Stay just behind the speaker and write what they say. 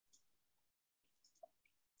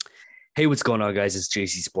Hey, what's going on, guys? It's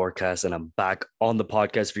JC Sportcast, and I'm back on the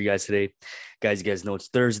podcast for you guys today. Guys, you guys know it's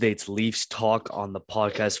Thursday. It's Leafs Talk on the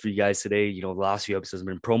podcast for you guys today. The last few episodes have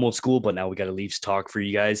been promo school, but now we got a Leafs Talk for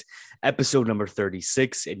you guys. Episode number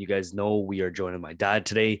 36. And you guys know we are joining my dad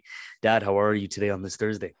today. Dad, how are you today on this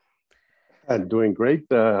Thursday? I'm doing great.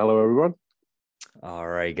 Hello, everyone. All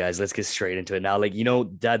right, guys, let's get straight into it now.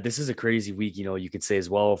 Dad, this is a crazy week, you could say as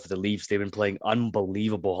well for the Leafs. They've been playing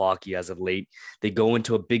unbelievable hockey as of late. They go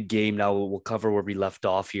into a big game now. We'll cover where we left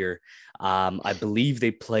off here. I believe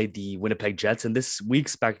they played the Winnipeg Jets, and this we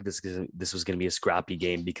expected this was going to be a scrappy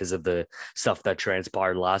game because of the stuff that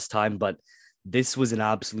transpired last time. But this was an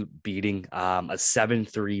absolute beating, a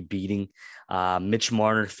 7-3 beating. Mitch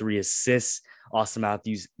Marner, 3 assists. Austin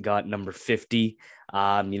Matthews got number 50.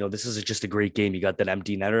 This is just a great game. You got that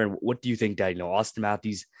empty netter. And what do you think, Dad? Austin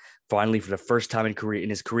Matthews finally for the first time in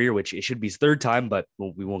his career, which it should be his third time, but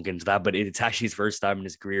we won't get into that. But it's actually his first time in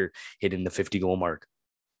his career hitting the 50 goal mark.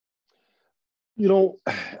 You know,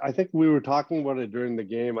 I think we were talking about it during the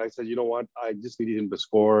game. I said, you know what? I just need him to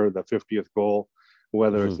score the 50th goal,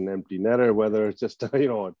 whether it's Mhm. an empty netter, whether it's just, a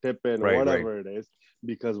tip in or Right, right, whatever it is.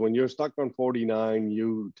 Because when you're stuck on 49,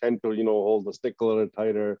 you tend to, hold the stick a little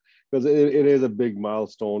tighter because it is a big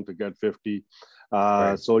milestone to get 50.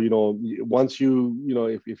 right. Once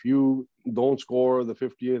if you don't score the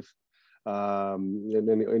 50th,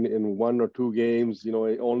 in one or two games, it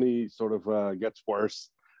only sort of gets worse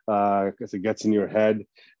because it gets in your head,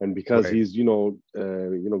 and because Right. he's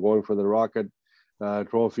going for the Rocket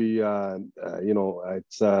trophy.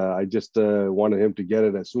 It's I just wanted him to get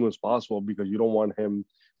it as soon as possible because you don't want him.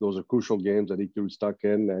 Those are crucial games that he could be stuck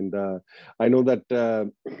in, and I know that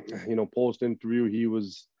post interview he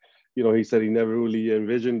was. He said he never really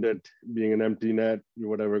envisioned it being an empty net,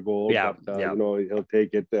 whatever goal, Yeah, but yeah. he'll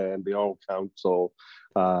take it, and they all count. So,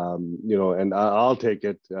 and I'll take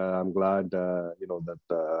it. I'm glad, that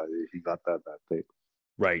he got that thing.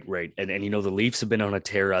 Right, right. And the Leafs have been on a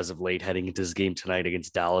tear as of late heading into this game tonight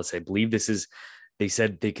against Dallas. I believe they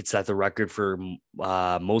said they could set the record for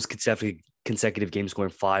most consecutive games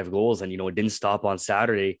scoring 5 goals. And it didn't stop on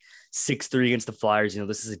Saturday, 6-3 against the Flyers.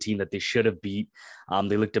 This is a team that they should have beat.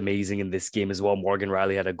 They looked amazing in this game as well. Morgan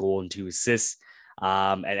Riley had a goal and 2 assists.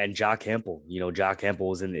 And Jack Campbell, Jack Campbell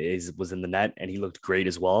was in the net and he looked great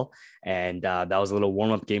as well. And that was a little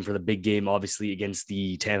warm-up game for the big game, obviously, against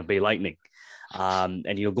the Tampa Bay Lightning. And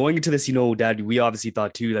going into this, Dad, we obviously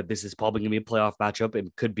thought too that this is probably going to be a playoff matchup.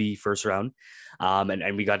 It could be first round.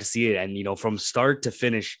 And we got to see it. And, from start to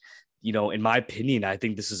finish, in my opinion, I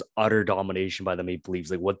think this is utter domination by the Maple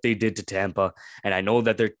Leafs, like what they did to Tampa. And I know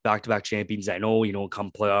that they're back to back champions. I know,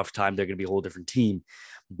 come playoff time, they're going to be a whole different team,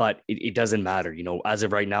 but it doesn't matter. As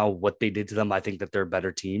of right now, what they did to them, I think that they're a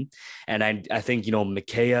better team. And I think,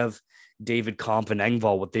 Mikheyev, David Kampf and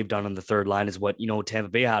Engvall, what they've done on the third line is what Tampa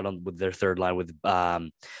Bay had on with their third line with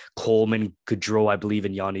Coleman, Gaudreau, I believe,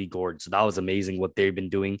 and Yanni Gord. So that was amazing what they've been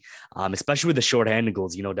doing, especially with the shorthanded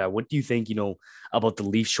goals. Dad, what do you think about the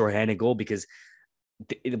Leafs shorthanded goal? Because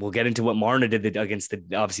we'll get into what Marner did against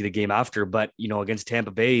obviously the game after, but against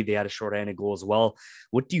Tampa Bay they had a shorthanded goal as well.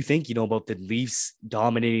 What do you think about the Leafs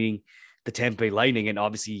dominating the Tampa Bay Lightning and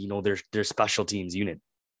obviously their special teams unit?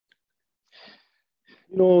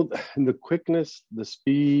 The quickness, the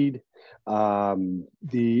speed, that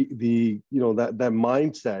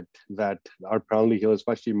mindset that our Brownlee Hill,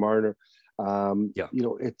 especially Marner, Yeah.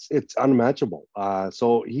 it's unmatchable.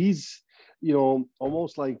 So he's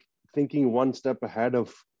almost like thinking one step ahead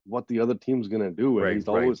of what the other team's going to do, and Right, he's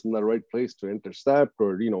right. always in the right place to intercept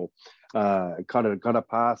or cut a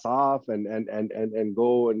pass off and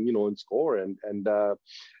go and score, and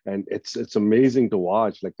it's amazing to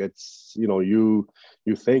watch. Like it's you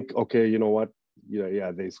think, okay, you know what,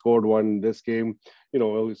 yeah, they scored one this game,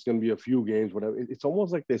 it's going to be a few games, whatever. It's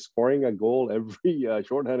almost like they're scoring a goal every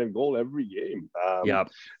shorthanded goal every game, Yeah.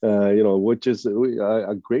 which is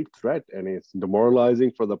a great threat, and it's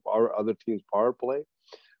demoralizing for the other team's power play.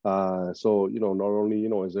 So not only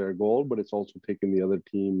is there a goal, but it's also taking the other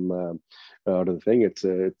team out of the thing.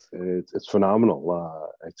 It's phenomenal.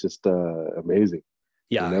 It's just amazing. I've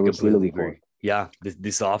Yeah, I never seen it completely before. agree. Yeah,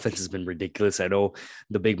 this offense has been ridiculous. I know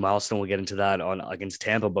the big milestone. We'll get into that on against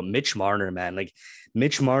Tampa, but Mitch Marner, man, like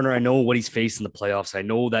Mitch Marner, I know what he's faced in the playoffs. I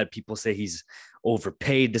know that people say he's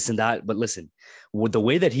overpaid, this and that. But listen, with the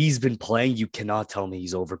way that he's been playing, you cannot tell me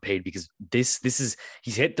he's overpaid because this is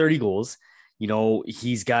he's hit 30 goals.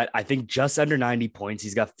 He's got I think just under 90 points.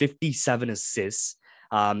 He's got 57 assists.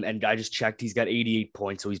 And I just checked, he's got 88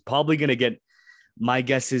 points, so he's probably gonna get my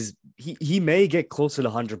guess is he may get close to the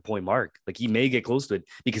 100-point mark. Like he may get close to it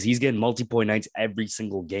because he's getting multi-point nights every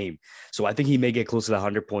single game. So I think he may get close to the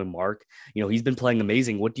 100-point mark. He's been playing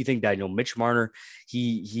amazing. What do you think, Daniel? Mitch Marner,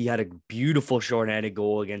 he had a beautiful short-handed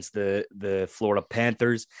goal against the Florida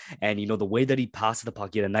Panthers. And the way that he passed the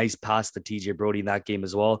puck, he had a nice pass to TJ Brody in that game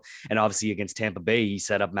as well. And obviously against Tampa Bay, he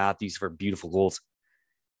set up Matthews for beautiful goals.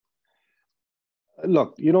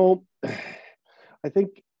 Look, I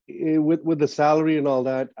think with the salary and all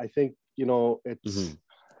that, I think it's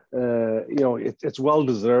it's well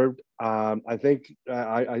deserved. I think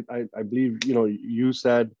I believe you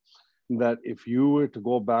said that if you were to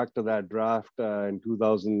go back to that draft in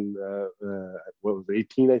 2000, what was it,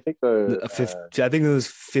 18? I think I think it was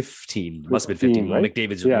 15. Must have been 15. Right?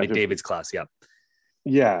 McDavid's class. Yeah.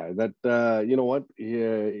 Yeah, that you know what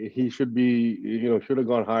he should be. Should have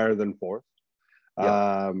gone higher than fourth.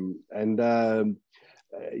 Yeah.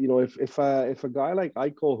 If a guy like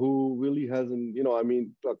Eichel, who really hasn't, I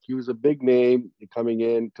mean, look, he was a big name coming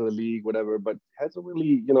into the league, whatever, but hasn't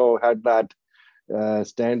really, had that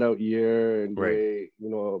standout year and the way,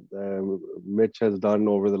 Mitch has done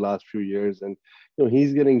over the last few years. And,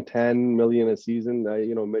 he's getting 10 million a season.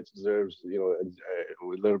 Mitch deserves, a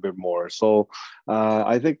little bit more. So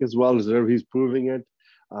I think it's well deserved. He's proving it.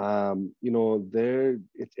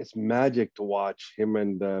 It's magic to watch him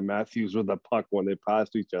and Matthews with the puck when they pass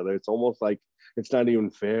to each other. It's almost like it's not even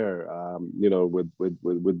fair, with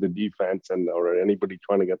the defense or anybody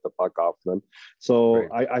trying to get the puck off them. So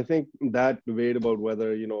right. I think that debate about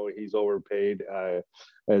whether he's overpaid,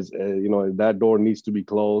 that door needs to be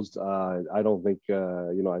closed. I don't think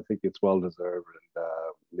I think it's well deserved,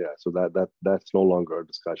 and so that's no longer a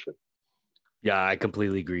discussion. Yeah, I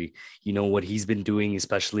completely agree. What he's been doing,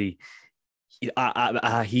 especially,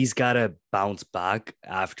 he's got to bounce back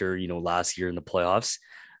after, last year in the playoffs.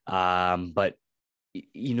 But,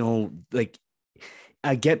 like,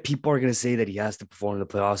 I get people are going to say that he has to perform in the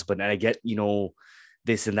playoffs, but I get,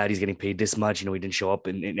 this and that, he's getting paid this much. He didn't show up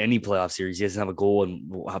in any playoff series. He doesn't have a goal and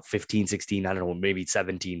we'll have 15, 16, I don't know, maybe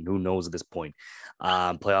 17, who knows at this point,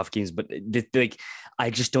 playoff games. But I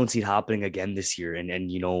just don't see it happening again this year. And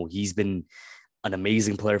he's been an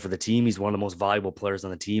amazing player for the team. He's one of the most valuable players on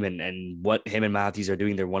the team. And what him and Matthews are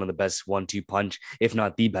doing, they're one of the best 1-2 punch, if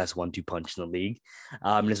not the best 1-2 punch in the league.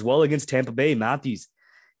 And as well against Tampa Bay, Matthews,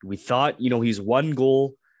 we thought, he's one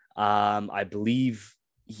goal. I believe,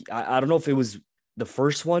 I don't know if it was the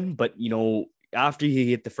first one, but after he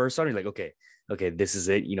hit the first one, you're like, okay, this is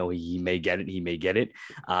it. He may get it.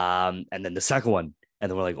 And then the second one, and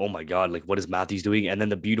then we're like, oh my God, like what is Matthews doing? And then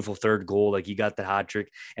the beautiful third goal, like he got the hat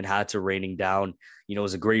trick and Hats are raining down. It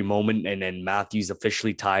was a great moment. And then Matthews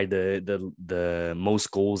officially tied the most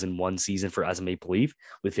goals in one season for as a Maple Leaf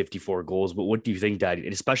with 54 goals. But what do you think, Daddy?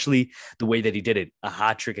 And especially the way that he did it, a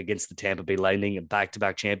hat trick against the Tampa Bay Lightning and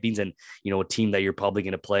back-to-back champions, and a team that you're probably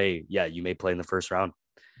going to play. Yeah, you may play in the first round.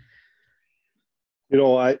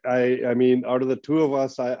 I mean, out of the two of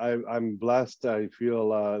us, I'm blessed. I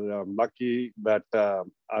feel I'm lucky that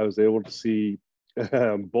I was able to see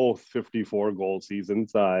both 54 goal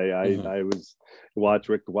seasons. I was watch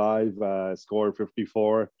Rick Live score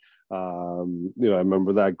 54. I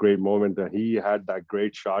remember that great moment that he had that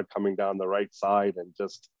great shot coming down the right side and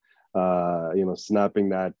just snapping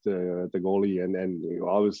that at the goalie, and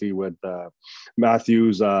obviously with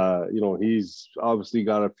Matthews, he's obviously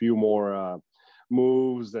got a few more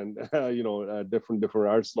moves and different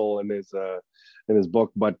arsenal in his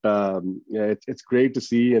book, but it's great to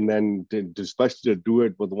see, and then especially to do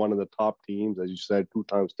it with one of the top teams, as you said,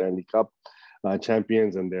 2-time Stanley Cup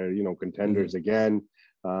champions, and they're contenders again.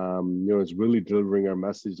 It's really delivering our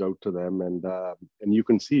message out to them, and you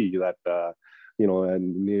can see that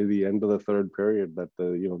and near the end of the third period that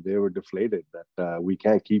they were deflated, that we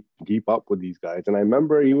can't keep up with these guys. And I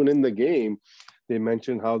remember even in the game, they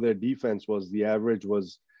mentioned how their defense the average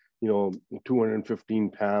was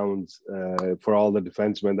 215 pounds for all the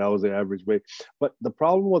defensemen. That was the average weight. But the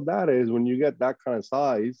problem with that is when you get that kind of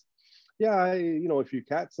size, if you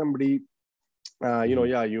catch somebody,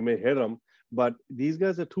 you may hit them, but these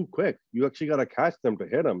guys are too quick. You actually got to catch them to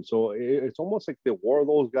hit them. So it's almost like they wore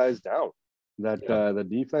those guys down. That the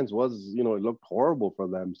defense was, it looked horrible for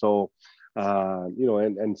them. So,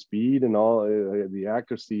 and speed and all the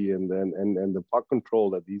accuracy and the puck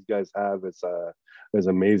control that these guys have is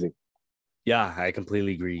amazing. Yeah, I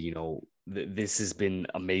completely agree. This has been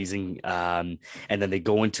amazing. And then they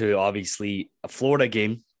go into obviously a Florida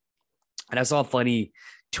game, and I saw a funny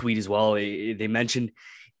tweet as well. They mentioned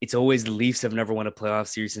it's always the Leafs have never won a playoff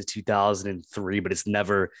series since 2003, but it's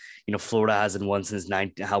never, Florida hasn't won around since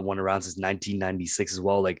 1996 as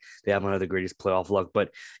well. Like they have one of the greatest playoff luck. But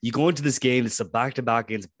you go into this game, it's a back-to-back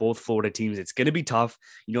against both Florida teams. It's going to be tough.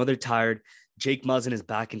 They're tired. Jake Muzzin is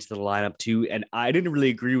back into the lineup too. And I didn't really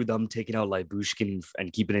agree with them taking out Lyubushkin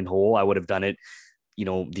and keeping in Hole. I would have done it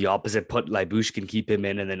the opposite, put Lyubushkin, keep him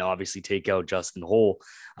in, and then obviously take out Justin Hole.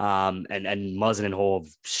 And Muzzin and Hole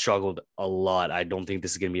have struggled a lot. I don't think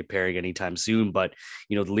this is going to be a pairing anytime soon, but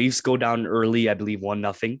the Leafs go down early, I believe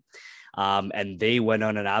 1-0. And they went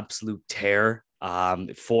on an absolute tear. It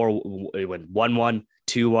went 1-1,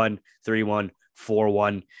 2-1, 3-1,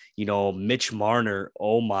 4-1. Mitch Marner,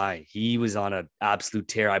 oh my, he was on an absolute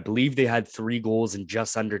tear. I believe they had 3 goals in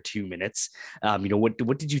just under 2 minutes. What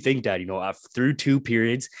did you think, Dad? Through 2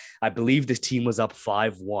 periods, I believe this team was up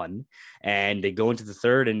 5-1, and they go into the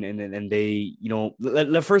third, and they,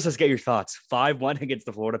 first let's get your thoughts. 5-1 against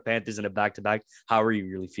the Florida Panthers in a back-to-back. How are you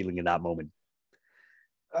really feeling in that moment?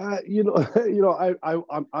 I'm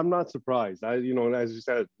not surprised. As you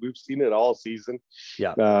said, we've seen it all season.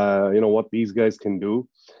 Yeah. What these guys can do,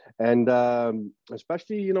 and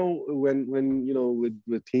especially when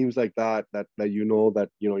with teams like that you're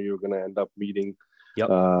going to end up meeting. Yep.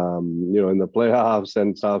 In the playoffs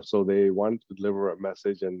and stuff. So they wanted to deliver a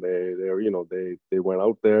message, and they went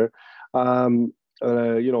out there.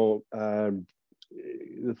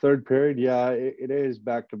 The third period, yeah, it is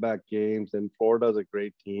back-to-back games, and Florida's a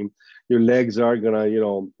great team. Your legs are gonna,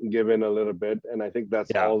 give in a little bit, and I think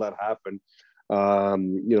that's all that happened.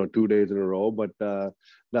 2 days in a row, but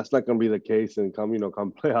that's not gonna be the case and come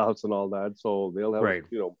playoffs and all that. So they'll have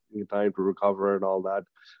time to recover and all that,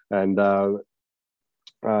 and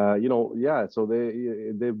so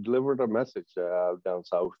they've delivered a message down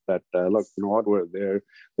south that look, what, we're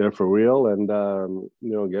there for real, and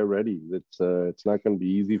get ready. It's not going to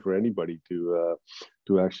be easy for anybody to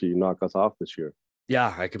actually knock us off this year.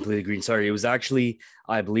 Yeah, I completely agree. Sorry, it was actually,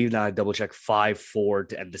 I believe now I double check 5-4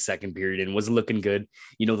 to end the second period, and wasn't looking good.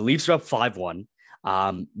 The Leafs are up 5-1.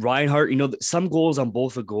 Reinhart, some goals on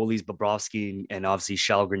both the goalies, Bobrovsky and obviously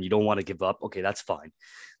Shalgren, you don't want to give up. Okay, that's fine.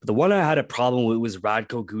 But the one I had a problem with was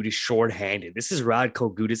Radko Gudas shorthanded. This is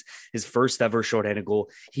Radko Gudas, his first ever shorthanded goal.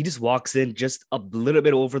 He just walks in just a little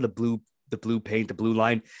bit over the blue paint, the blue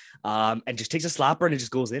line, and just takes a slapper and it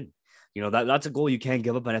just goes in. That's a goal you can't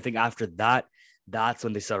give up. And I think after that, that's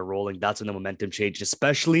when they started rolling. That's when the momentum changed,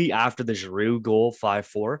 especially after the Giroux goal,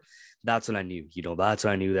 5-4. That's when I knew,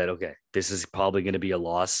 that, okay, this is probably going to be a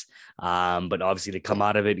loss. But obviously they come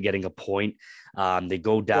out of it getting a point. They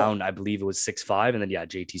go down, I believe it was 6-5. And then,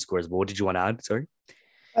 JT scores. But what did you want to add? Sorry.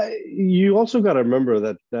 You also got to remember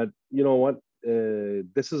that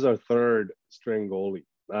this is our third string goalie.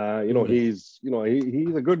 He's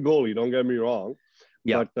a good goalie. Don't get me wrong.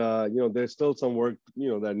 Yeah. But, there's still some work,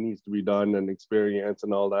 that needs to be done, and experience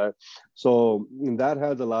and all that. So that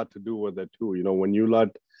has a lot to do with it too. When you let,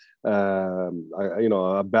 a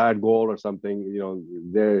bad goal or something,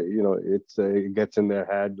 it gets in their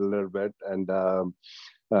head a little bit. And, for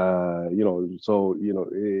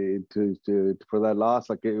that loss,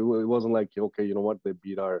 like it wasn't like, okay, they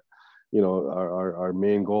beat our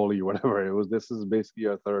main goalie or whatever. This is basically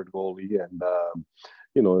our third goalie, and,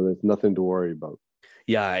 there's nothing to worry about.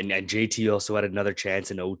 Yeah, and JT also had another chance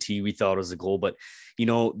in OT. We thought it was a goal, but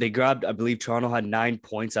they grabbed, I believe Toronto had 9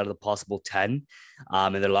 points out of the possible 10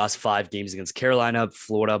 in their last 5 games against Carolina,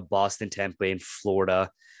 Florida, Boston, Tampa, and Florida.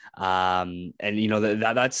 And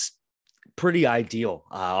that's pretty ideal.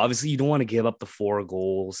 Obviously, you don't want to give up the 4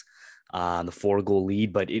 goals, the 4-goal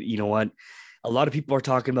lead, but a lot of people are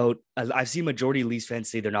talking about, I've seen majority of Leafs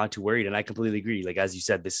fans say they're not too worried. And I completely agree. Like, as you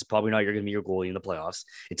said, this is probably not going to be your goalie in the playoffs.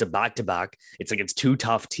 It's a back-to-back. It's against 2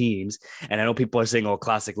 tough teams. And I know people are saying,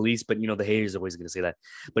 classic Leafs, but the haters are always going to say that.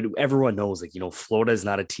 But everyone knows, Florida is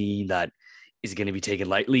not a team that is going to be taken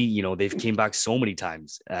lightly. They've came back so many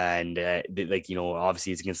times, and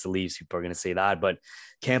obviously it's against the Leafs. People are going to say that, but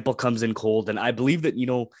Campbell comes in cold. And I believe that,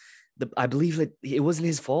 I believe that it wasn't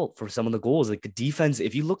his fault for some of the goals. Like the defense,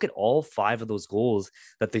 if you look at all 5 of those goals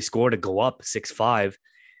that they scored to go up 6-5,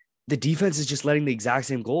 the defense is just letting the exact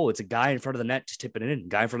same goal. It's a guy in front of the net just tipping it in,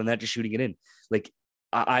 guy in front of the net just shooting it in. Like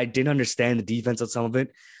I didn't understand the defense on some of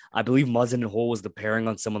it. I believe Muzzin and Hole was the pairing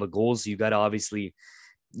on some of the goals. So you got to obviously,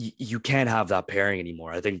 you can't have that pairing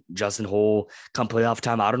anymore. I think Justin Hole come playoff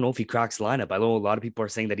time, I don't know if he cracks the lineup. I know a lot of people are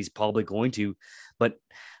saying that he's probably going to, but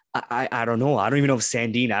I don't know. I don't even know if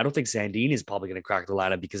Sandin. I don't think Sandin is probably going to crack the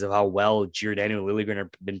lineup because of how well Giordano and Liljegren have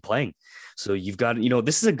been playing. So you've got,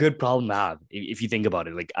 this is a good problem to have if you think about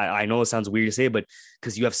it. Like I know it sounds weird to say, but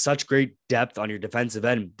because you have such great depth on your defensive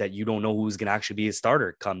end that you don't know who's going to actually be a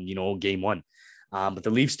starter come game one. But the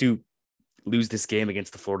Leafs do lose this game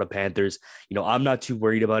against the Florida Panthers. I'm not too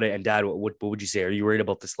worried about it. And Dad, what would you say? Are you worried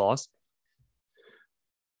about this loss?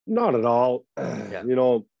 Not at all. Yeah.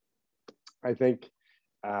 I think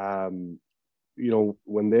when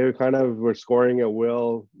they kind of were scoring at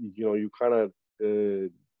will, you kind of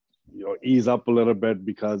ease up a little bit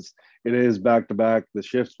because it is back to back. The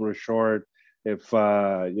shifts were short. If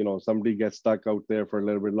somebody gets stuck out there for a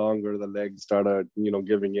little bit longer, the legs started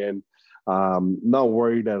giving in. Not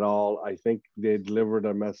worried at all. I think they delivered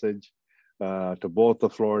a message to both the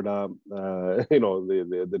Florida,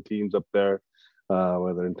 the teams up there,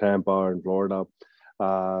 whether in Tampa or in Florida,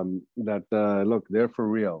 that look, they're for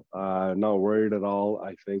real. Not worried at all.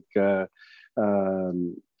 I think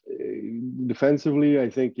defensively, I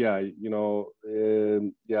think I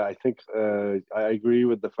think I agree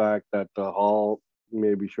with the fact that Hall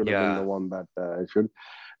maybe should have been the one that should.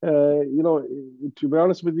 To be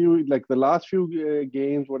honest with you, like the last few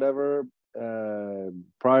games, whatever,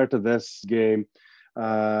 prior to this game,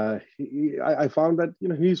 I found that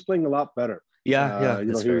he's playing a lot better. Yeah,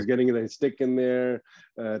 that's he fair. was getting the stick in there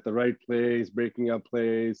at the right place, breaking up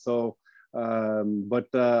plays. So, but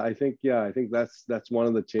I think that's one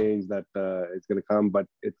of the change that it's going to come. But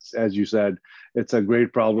it's, as you said, it's a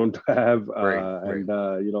great problem to have. Right. And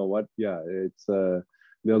you know what? Yeah, it's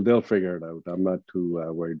they'll figure it out. I'm not too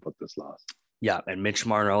worried about this loss. Yeah, and Mitch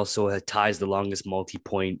Marner also ties the longest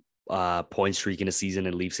multi-point point streak in a season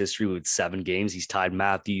in Leafs history with 7 games. He's tied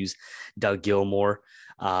Matthews, Doug Gilmore,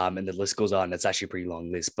 and the list goes on. That's actually a pretty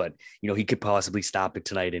long list, but he could possibly stop it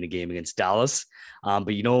tonight in a game against Dallas.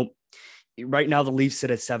 But right now the Leafs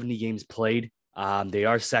sit at 70 games played. They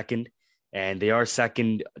are second. And they are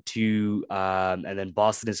second to, and then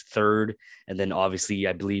Boston is third. And then obviously,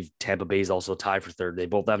 I believe Tampa Bay is also tied for third. They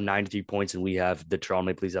both have 93 points, and we have the Toronto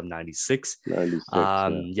Maple Leafs have 96. 96.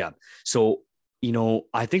 Yeah. So,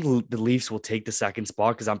 I think the Leafs will take the second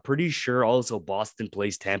spot because I'm pretty sure also Boston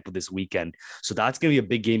plays Tampa this weekend. So that's going to be a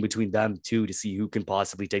big game between them too to see who can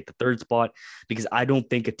possibly take the third spot because I don't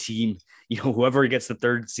think a team, whoever gets the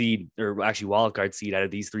third seed or actually wild card seed out of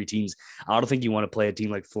these 3 teams, I don't think you want to play a team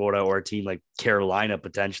like Florida or a team like Carolina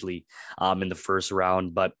potentially in the first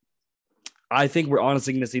round. But I think we're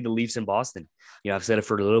honestly going to see the Leafs in Boston. I've said it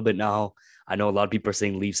for a little bit now. I know a lot of people are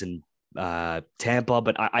saying Leafs in Tampa,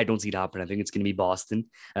 but I don't see it happen. I think it's going to be Boston,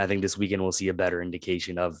 and I think this weekend we'll see a better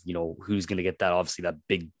indication of who's going to get that obviously that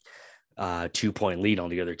big 2-point lead on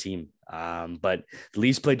the other team. But the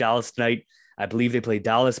Leafs play Dallas tonight. I believe they play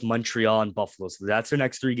Dallas, Montreal, and Buffalo. So that's their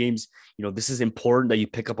next 3 games. This is important that you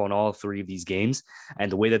pick up on all 3 of these games.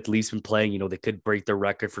 And the way that the Leafs been playing, they could break their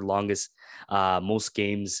record for longest most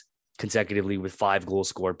games consecutively with 5 goals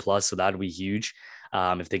scored plus. So that would be huge.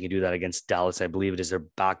 If they can do that against Dallas, I believe it is their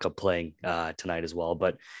backup playing tonight as well.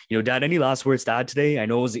 But, Dad, any last words to add today? I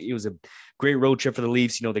know it was a great road trip for the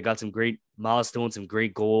Leafs. They got some great milestones, some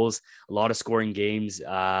great goals, a lot of scoring games.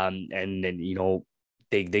 And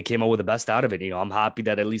they came out with the best out of it. I'm happy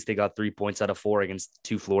that at least they got 3 points out of 4 against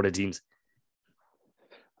 2 Florida teams.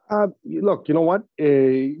 Look, you know what?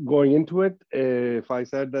 Going into it, if I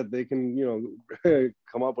said that they can,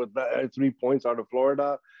 come up with 3 points out of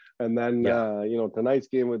Florida, and then tonight's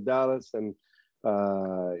game with Dallas, and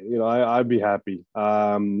I'd be happy.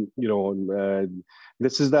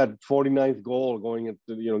 This is that 49th goal going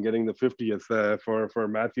into getting the 50th for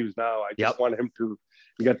Matthews now. I just want him to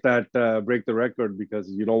get that break the record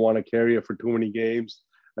because you don't want to carry it for too many games,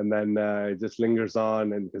 and then it just lingers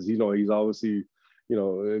on, and because he's obviously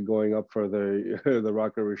going up for the the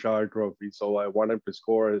Rocket Richard Trophy. So I want him to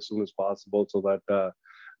score as soon as possible so that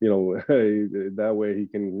that way he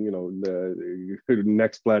can the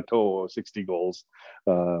next plateau of 60 goals.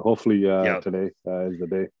 Hopefully today is the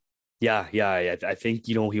day. Yeah. I think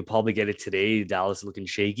he'll probably get it today. Dallas looking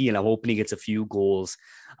shaky, and I'm hoping he gets a few goals,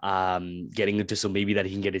 getting into so maybe that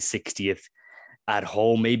he can get his 60th at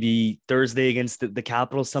home, maybe Thursday against the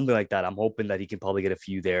Capitals, something like that. I'm hoping that he can probably get a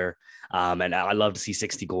few there. And I love to see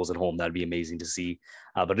 60 goals at home. That'd be amazing to see.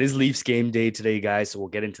 But it is Leafs game day today, guys. So we'll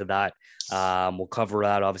get into that. We'll cover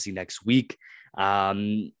that obviously next week.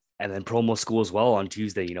 And then promo school as well on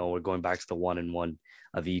Tuesday. We're going back to the 1-1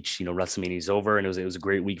 of each. WrestleMania is over, and it was a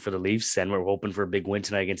great week for the Leafs, and we're hoping for a big win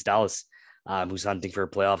tonight against Dallas, who's hunting for a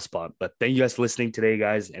playoff spot. But thank you guys for listening today,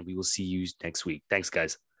 guys, and we will see you next week. Thanks,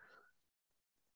 guys.